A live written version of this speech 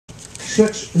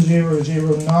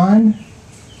6009,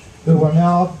 who will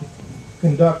now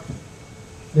conduct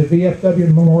the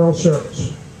VFW Memorial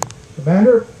Service.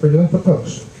 Commander, present the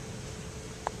post.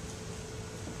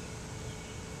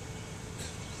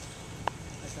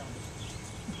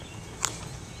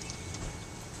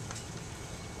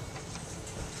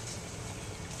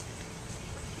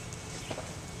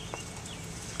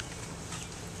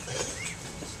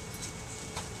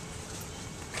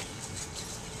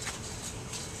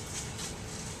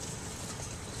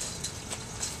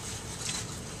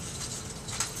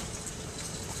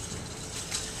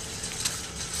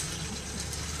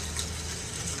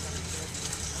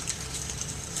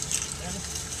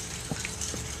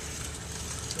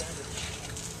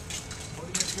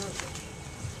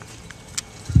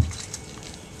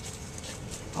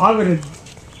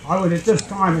 I would at this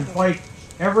time invite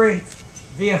every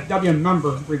VFW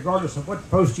member, regardless of what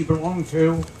post you belong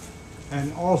to,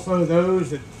 and also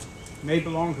those that may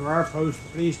belong to our post,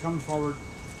 please come forward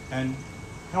and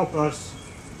help us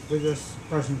with this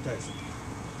presentation.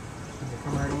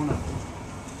 Come right on up.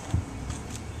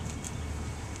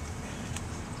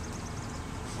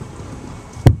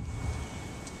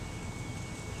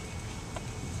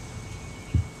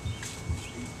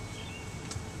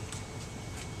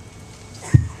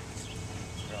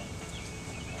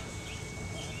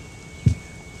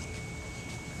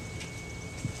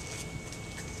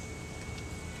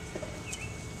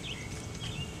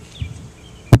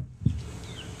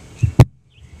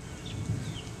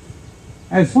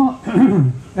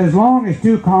 As long as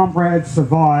two comrades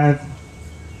survive,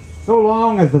 so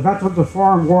long as the veterans of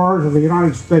foreign wars of the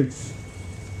United States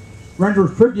render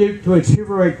tribute to its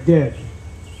heroic dead.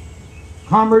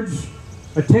 Comrades,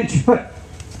 attention.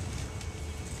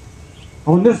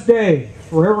 On this day,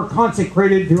 forever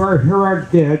consecrated to our heroic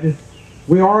dead,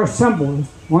 we are assembled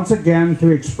once again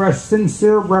to express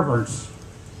sincere reverence.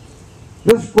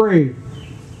 This grave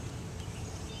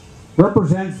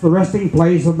represents the resting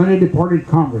place of many departed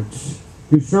comrades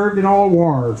who served in all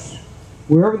wars.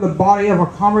 Wherever the body of a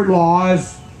comrade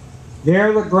lies,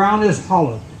 there the ground is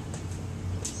hollowed.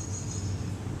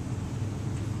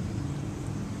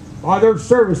 By their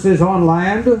services on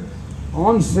land,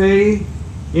 on sea,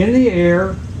 in the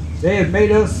air, they have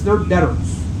made us their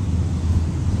debtors.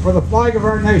 For the flag of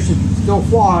our nation still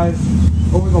flies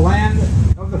over the land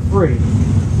of the free.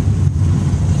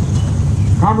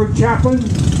 Comrade Chaplain,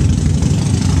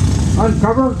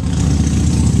 uncover,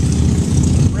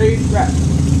 raise rest.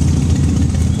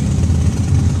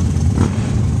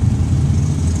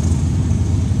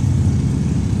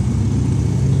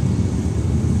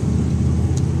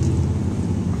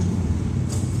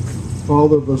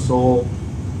 Father of us all,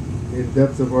 in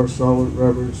depth of our silent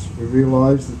reverence, we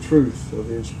realize the truth of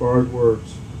the inspired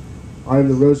words. I am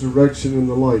the resurrection and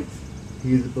the life.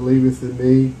 He that believeth in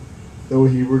me, though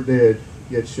he were dead,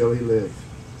 yet shall he live.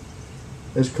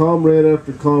 As comrade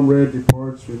after comrade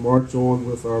departs, we march on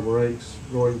with our ranks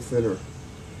growing thinner.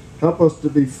 Help us to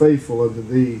be faithful unto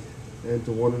thee and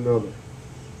to one another.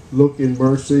 Look in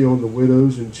mercy on the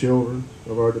widows and children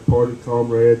of our departed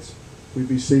comrades, we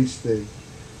beseech thee.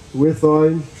 With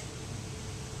thine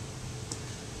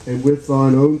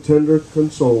own tender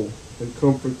console and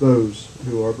comfort those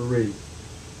who are bereaved.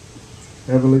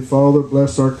 Heavenly Father,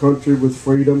 bless our country with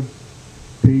freedom,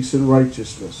 peace, and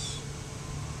righteousness.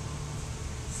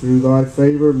 Through thy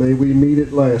favor may we meet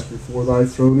at last before thy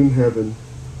throne in heaven.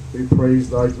 We praise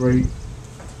thy great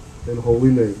and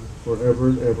holy name forever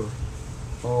and ever.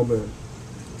 Amen.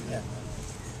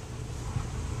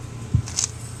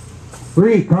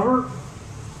 Free cover.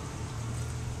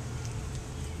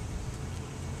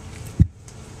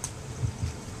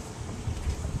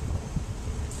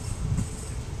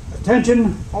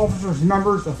 Attention, officers and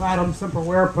members of Adam Simple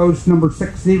Wear Post number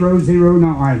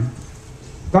 6009.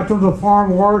 Veterans of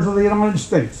foreign wars of the United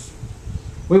States.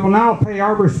 We will now pay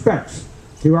our respects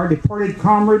to our departed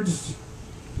comrades.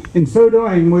 In so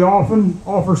doing, we often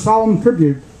offer solemn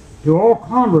tribute to all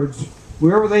comrades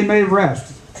wherever they may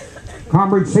rest.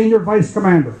 Comrade Senior Vice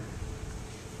Commander.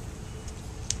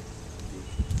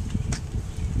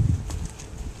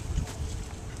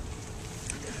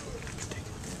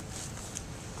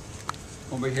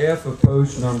 On behalf of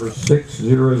Post number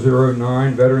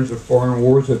 6009, Veterans of Foreign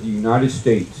Wars of the United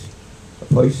States, I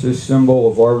place this symbol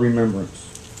of our remembrance.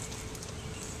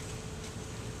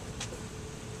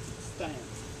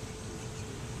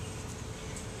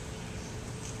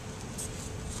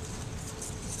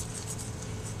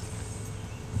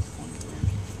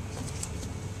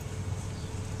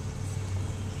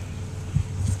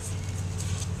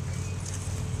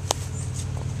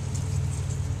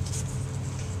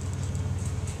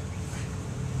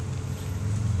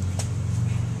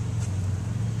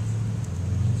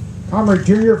 Comrade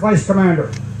Junior Vice Commander.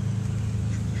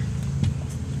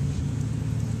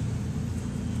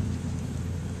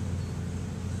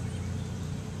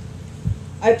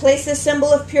 I place this symbol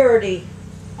of purity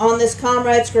on this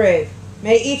comrade's grave.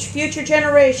 May each future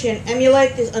generation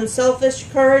emulate the unselfish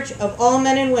courage of all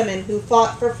men and women who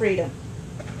fought for freedom.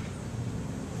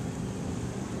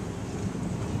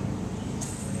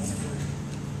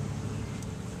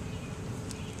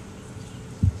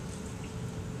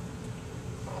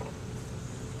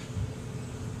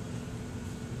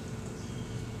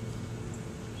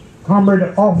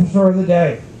 Comrade Officer of the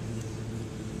Day.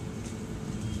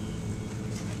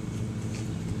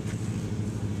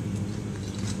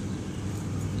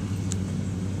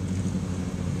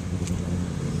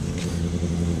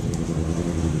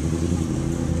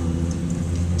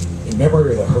 In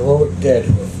memory of the heroic dead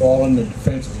who have fallen in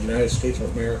defense of the United States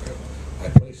of America, I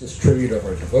place this tribute of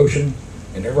our devotion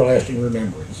and everlasting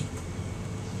remembrance.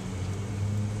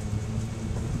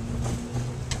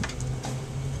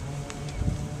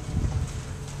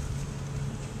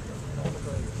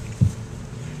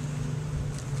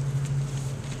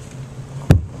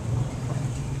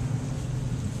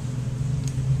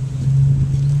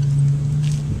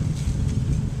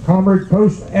 Comrade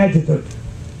Post Adjutant.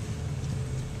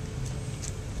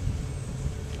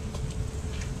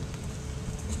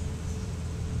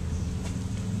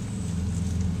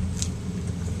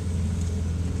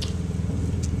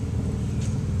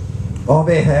 On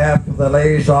behalf of the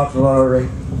Ladies Auxiliary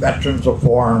Veterans of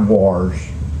Foreign Wars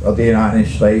of the United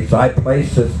States, I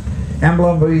place this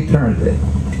emblem of eternity.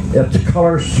 Its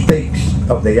color speaks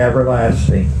of the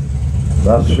everlasting.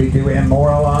 Thus we do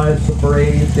immortalize the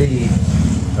brave deeds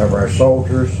of our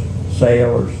soldiers,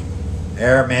 sailors,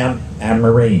 airmen, and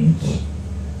Marines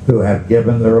who have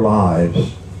given their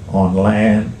lives on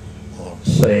land, on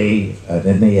sea, and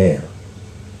in the air.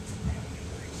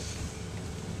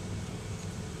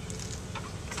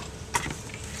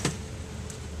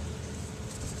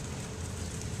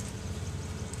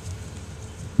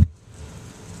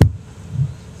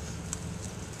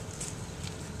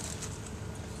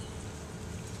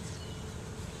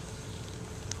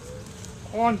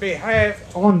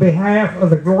 On behalf of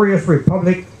the glorious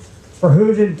Republic, for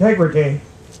whose integrity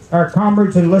our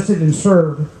comrades enlisted and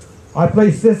served, I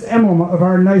place this emblem of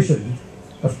our nation,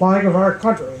 the flag of our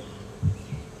country,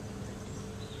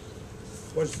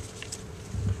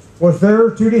 was there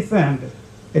to defend.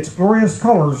 Its glorious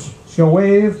colors shall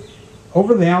wave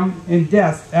over them in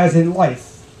death as in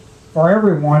life, for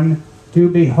everyone to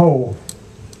behold.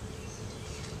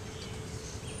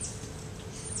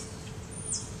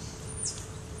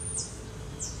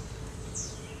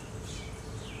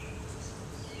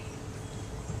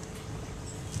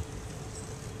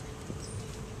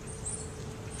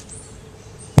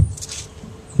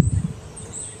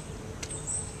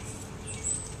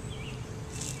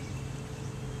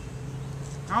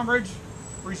 Comrades,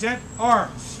 present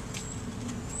arms.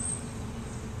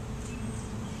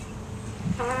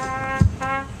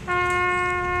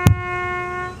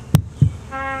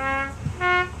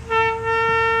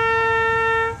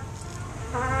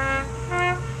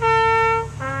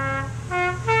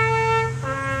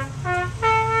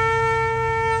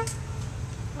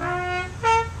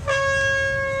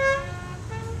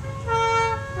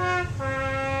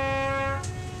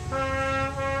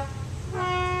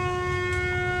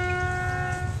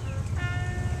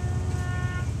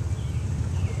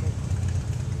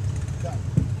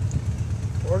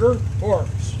 Order,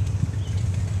 arms.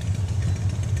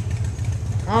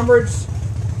 Comrades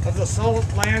of the solid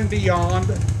land beyond,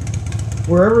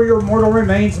 wherever your mortal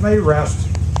remains may rest,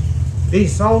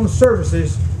 these solemn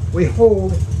services we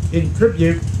hold in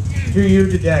tribute to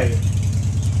you today.